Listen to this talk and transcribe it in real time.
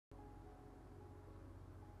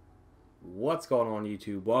What's going on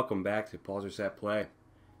YouTube? Welcome back to Pause or Set Play.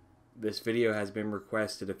 This video has been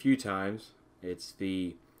requested a few times. It's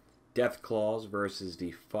the Deathclaws versus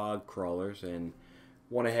the Fog Crawlers, and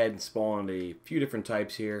went ahead and spawned a few different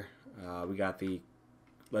types here. We got the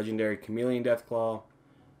Legendary Chameleon Deathclaw,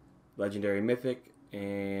 Legendary Mythic,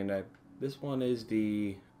 and this one is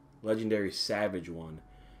the Legendary Savage one.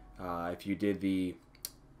 If you did the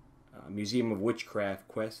Museum of Witchcraft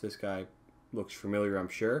quest, this guy looks familiar, I'm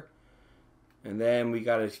sure. And then we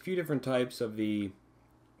got a few different types of the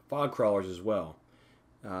Fog Crawlers as well.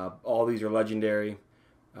 All these are legendary.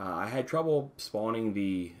 I had trouble spawning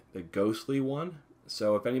the Ghostly one,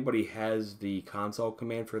 so if anybody has the console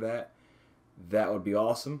command for that, that would be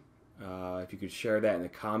awesome. If you could share that in the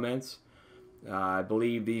comments. I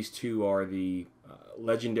believe these two are the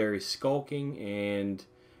Legendary Skulking and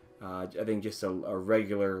I think just a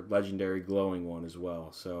regular Legendary Glowing one as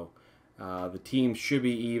well. So the team should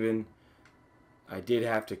be even. I did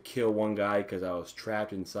have to kill one guy because I was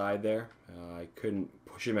trapped inside there. I couldn't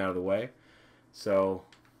push him out of the way. So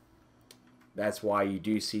that's why you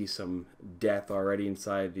do see some death already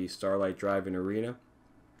inside the Starlight Drive-In Arena.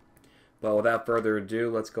 But without further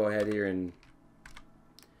ado, let's go ahead here and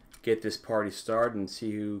get this party started and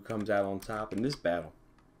see who comes out on top in this battle.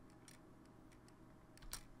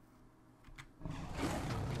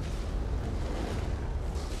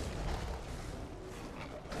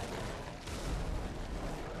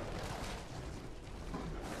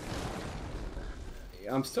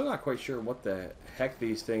 I'm still not quite sure what the heck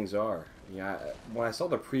these things are. Yeah, when I saw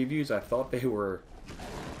the previews, I thought they were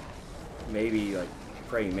maybe like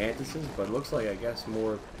praying mantises, but it looks like, I guess,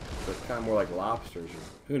 more, they're kind of more like lobsters, or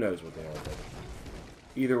who knows what they are. But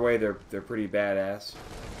either way, they're pretty badass.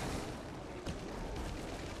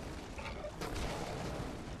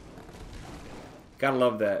 Gotta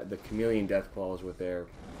love that the Chameleon Deathclaws with their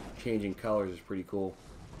changing colors is pretty cool.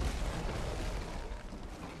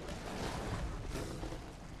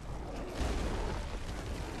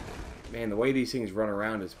 Man, the way these things run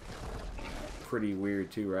around is pretty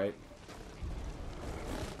weird too, right?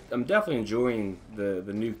 I'm definitely enjoying the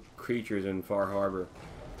new creatures in Far Harbor.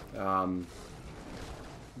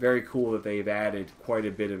 Very cool that they've added quite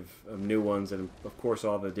a bit of new ones, and of course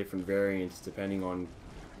all the different variants depending on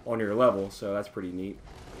your level, so that's pretty neat.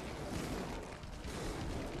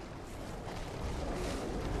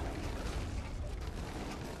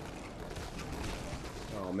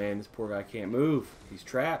 Oh man, this poor guy can't move. He's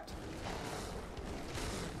trapped.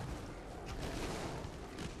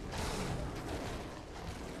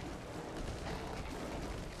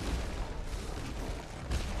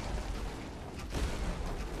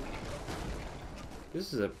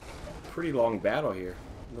 This is a pretty long battle here.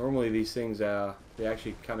 Normally these things, they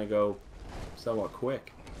actually kind of go somewhat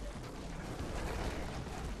quick.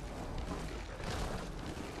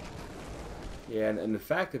 Yeah, and the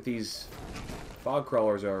fact that these Fog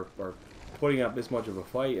Crawlers are putting up this much of a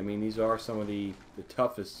fight, I mean, these are some of the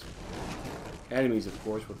toughest enemies, of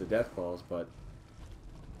course, with the Deathclaws, but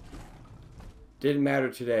didn't matter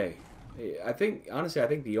today. I think, honestly, I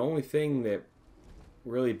think the only thing that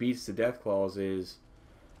really beats the Deathclaws is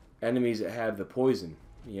enemies that have the poison.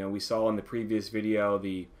 You know, we saw in the previous video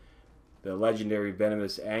the legendary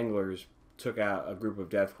venomous anglers took out a group of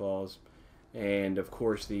Deathclaws, and of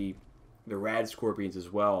course the rad scorpions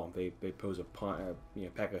as well. They pose a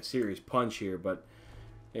pack a serious punch here, but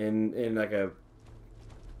in like a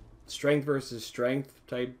strength versus strength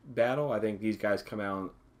type battle, I think these guys come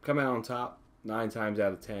out on top 9 times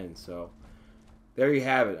out of 10. So there you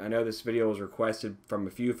have it. I know this video was requested from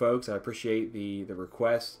a few folks. I appreciate the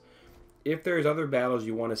request. If there's other battles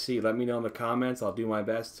you want to see, let me know in the comments. I'll do my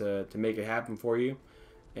best to make it happen for you.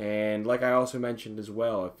 And like I also mentioned as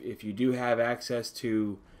well, if you do have access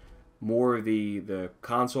to more of the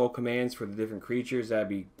console commands for the different creatures, that'd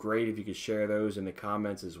be great if you could share those in the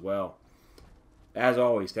comments as well. As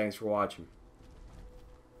always, thanks for watching.